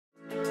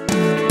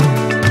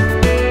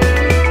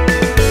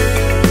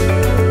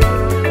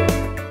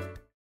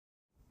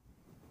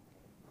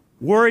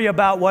worry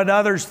about what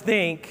others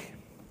think,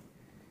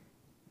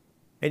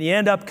 and you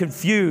end up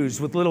confused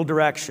with little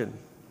direction.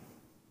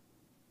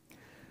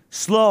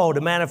 Slow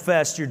to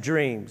manifest your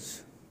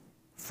dreams,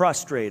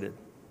 frustrated.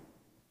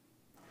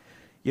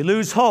 You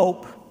lose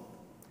hope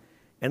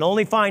and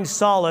only find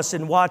solace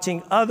in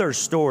watching other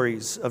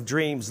stories of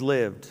dreams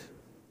lived.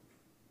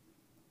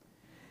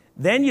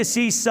 Then you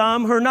see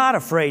some who are not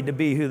afraid to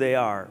be who they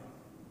are,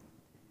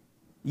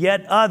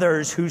 yet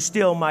others who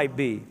still might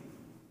be.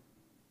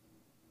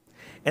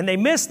 And they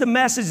miss the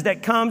message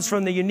that comes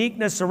from the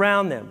uniqueness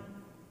around them.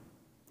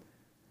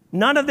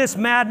 None of this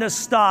madness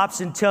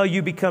stops until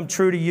you become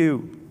true to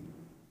you.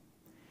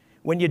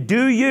 When you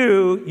do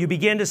you, you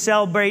begin to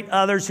celebrate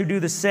others who do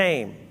the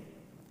same.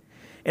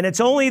 And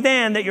it's only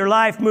then that your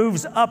life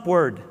moves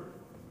upward.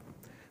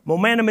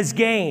 Momentum is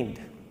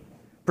gained.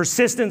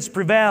 Persistence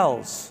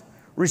prevails.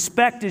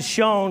 Respect is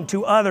shown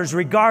to others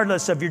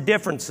regardless of your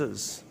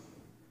differences.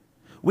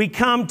 We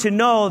come to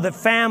know that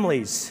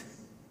families,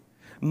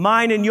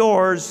 mine and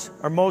yours,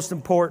 are most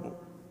important.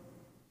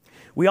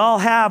 We all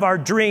have our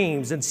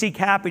dreams and seek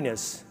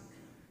happiness.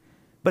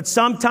 But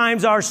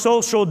sometimes our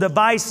social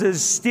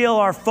devices steal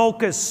our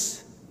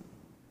focus.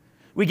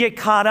 We get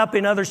caught up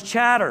in others'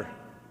 chatter,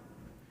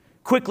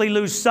 quickly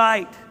lose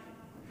sight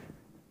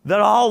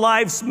that all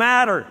lives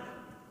matter,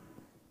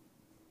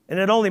 and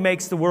it only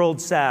makes the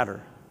world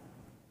sadder.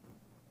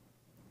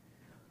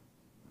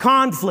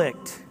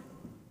 Conflict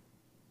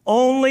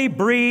only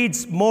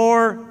breeds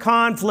more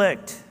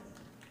conflict.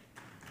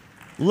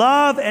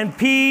 Love and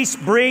peace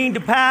bring to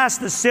pass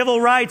the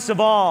civil rights of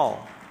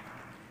all.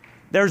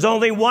 There's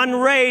only one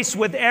race,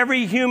 with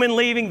every human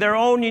leaving their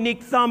own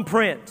unique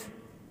thumbprint.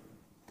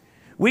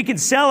 We can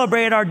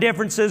celebrate our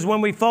differences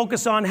when we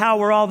focus on how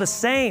we're all the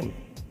same.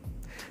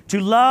 To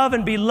love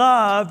and be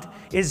loved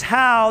is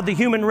how the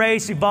human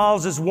race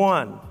evolves as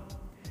one.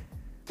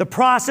 The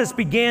process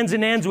begins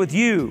and ends with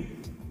you.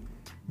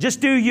 Just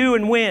do you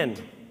and win.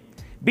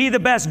 Be the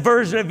best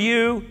version of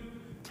you.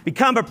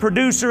 Become a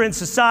producer in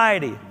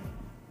society.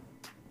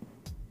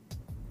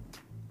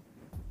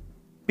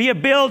 Be a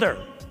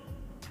builder,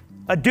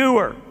 a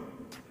doer,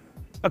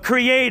 a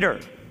creator.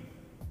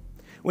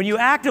 When you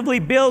actively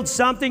build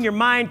something, your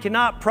mind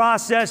cannot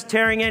process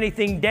tearing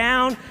anything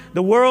down.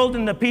 The world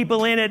and the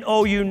people in it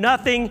owe you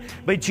nothing,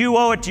 but you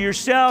owe it to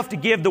yourself to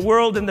give the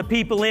world and the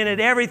people in it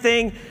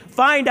everything.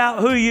 Find out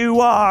who you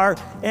are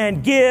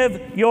and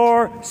give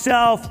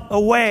yourself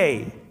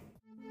away.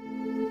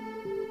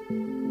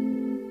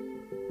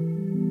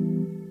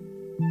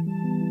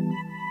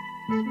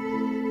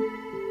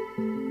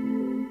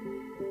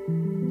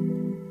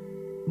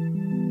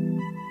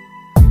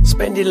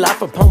 Spend your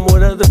life upon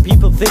what other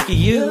people think of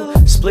you.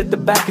 Split the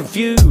back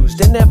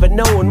confused and never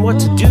knowing what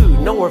to do.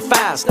 Nowhere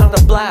fast, not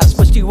a blast.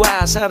 Must you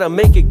ask how to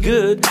make it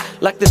good?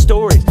 Like the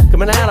stories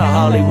coming out of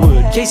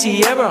Hollywood.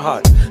 Casey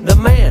Everhart, the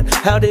man,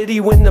 how did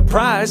he win the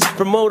prize?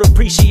 Promote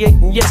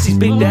appreciating, yes, he's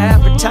big to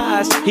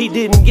advertise. He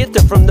didn't get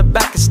there from the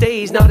back of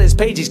stage, not his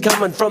page, he's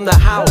coming from the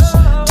house.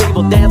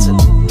 Table dancing,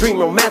 dream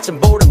romancing,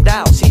 boredom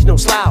douse, he's no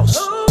slouch.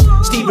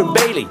 Stephen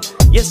Bailey,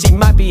 yes, he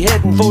might be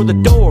heading for the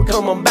door.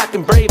 Come on back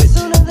and brave it.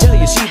 Tell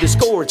you see the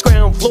score, it's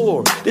ground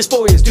floor. This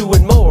boy is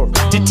doing more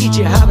to teach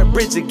you how to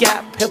bridge the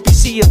gap. Help you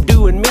see him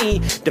doing me.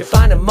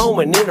 Define a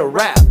moment in a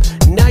rap.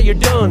 Now you're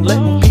done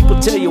letting people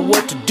tell you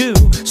what to do.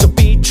 So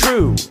be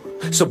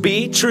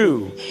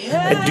true,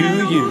 and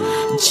do you.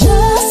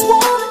 Just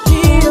wanna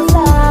live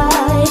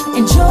life,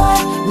 enjoy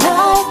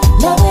life,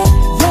 love it,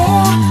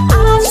 yeah.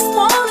 I just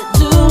wanna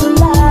do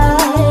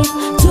life,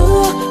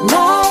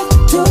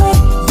 do it,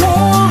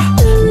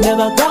 yeah.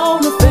 Never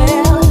gonna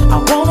fail, I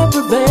wanna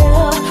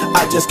prevail.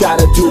 I just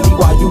gotta do me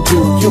while you do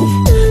you.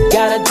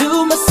 Gotta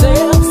do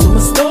myself, so my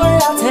story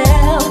I'll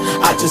tell.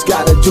 I just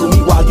gotta do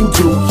me while you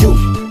do you.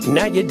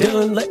 Now you're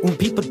done letting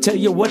people tell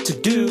you what to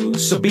do.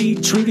 So be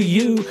true to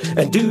you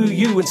and do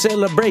you and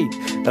celebrate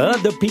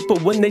other people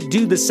when they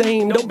do the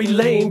same. Don't be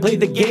lame, play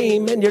the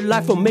game and your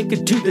life will make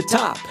it to the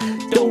top.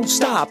 Don't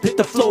stop, hit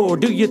the floor,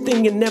 do your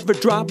thing and never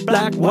drop.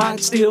 Black,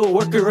 white, steel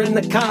worker and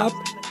the cop.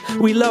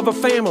 We love our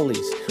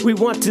families, we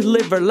want to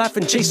live our life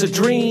and chase a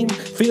dream.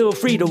 Feel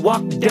free to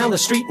walk down the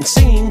street and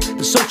sing.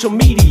 The social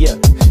media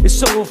is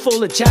so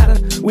full of chatter,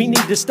 we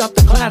need to stop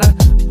the clatter.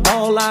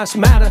 All lives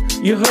matter,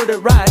 you heard it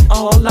right,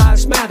 all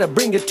lives matter.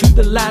 Bring it to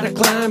the ladder,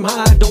 climb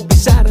high, don't be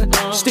sadder.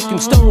 Stick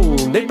and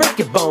stone, they break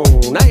your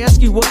bone. I ask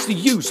you what's the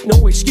use,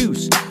 no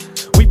excuse.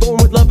 We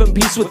born with love and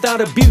peace without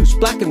abuse.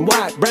 Black and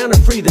white, brown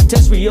and free, the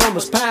test we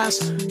almost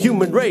passed.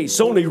 Human race,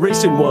 only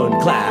race in one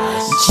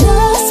class.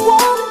 Just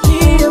wanna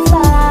live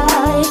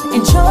life,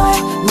 enjoy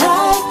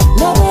life,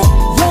 love it,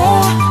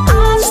 yeah.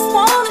 I just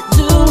wanna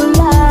do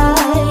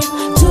life,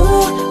 do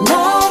it,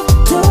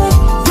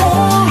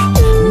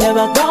 yeah.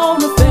 Never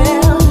gonna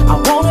fail, I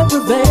wanna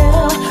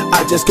prevail.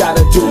 I just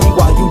gotta do me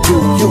while you do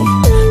you.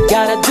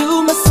 Gotta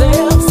do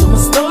myself, so my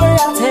story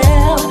I'll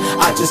tell.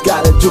 I just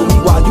gotta do me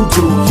while you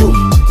do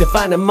you.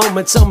 Defining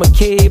moments on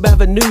McCabe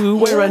Avenue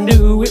where I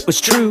knew it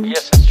was true.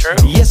 Yes, it's true.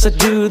 Yes, I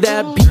do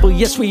that. People,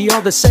 yes, we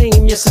are the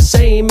same. Yes, the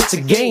same. It's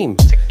a game.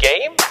 It's a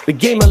game? The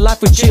game of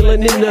life, we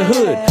chillin' in the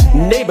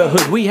hood,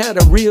 neighborhood. We had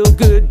a real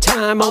good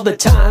time all the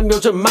time.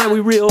 Girls are mine, we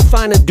real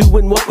fine and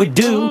doing what we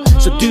do.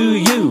 So do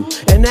you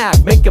and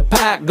act, make a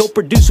pact, go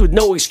produce with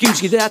no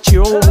excuse. Get out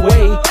your own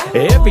way.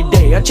 Every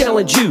day I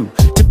challenge you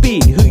to be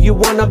who you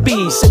wanna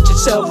be. Set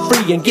yourself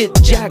free and get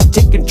jacked,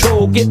 take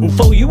control, getting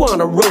full. You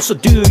on a roll, so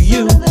do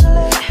you.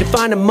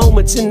 Define the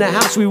moments in the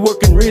house, we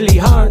working really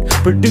hard.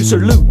 Produce or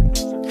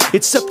loot,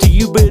 it's up to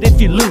you, but if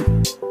you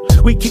loot,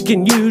 we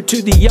kicking you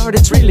to the yard.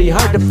 It's really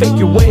hard to fake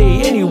your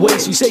way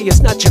anyways. You say it's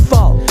not your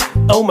fault.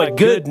 Oh my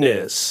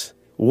goodness,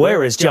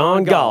 where is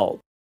John Galt?